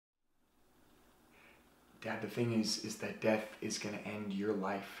Dad, the thing is that death is going to end your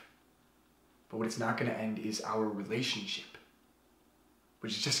life. But what it's not going to end is our relationship,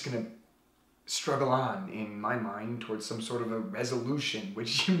 which is just going to struggle on, in my mind, towards some sort of a resolution,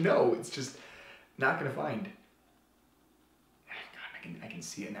 which it's just not going to find. God, I can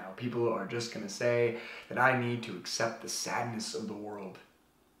see it now. People are just going to say that I need to accept the sadness of the world.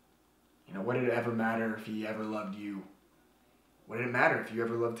 What did it ever matter if he ever loved you? What did it matter if you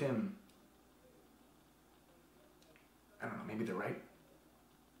ever loved him? I don't know, maybe they're right.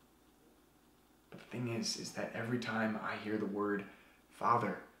 But the thing is that every time I hear the word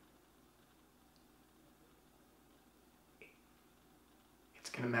Father, it's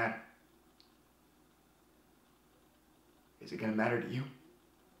going to matter. Is it going to matter to you?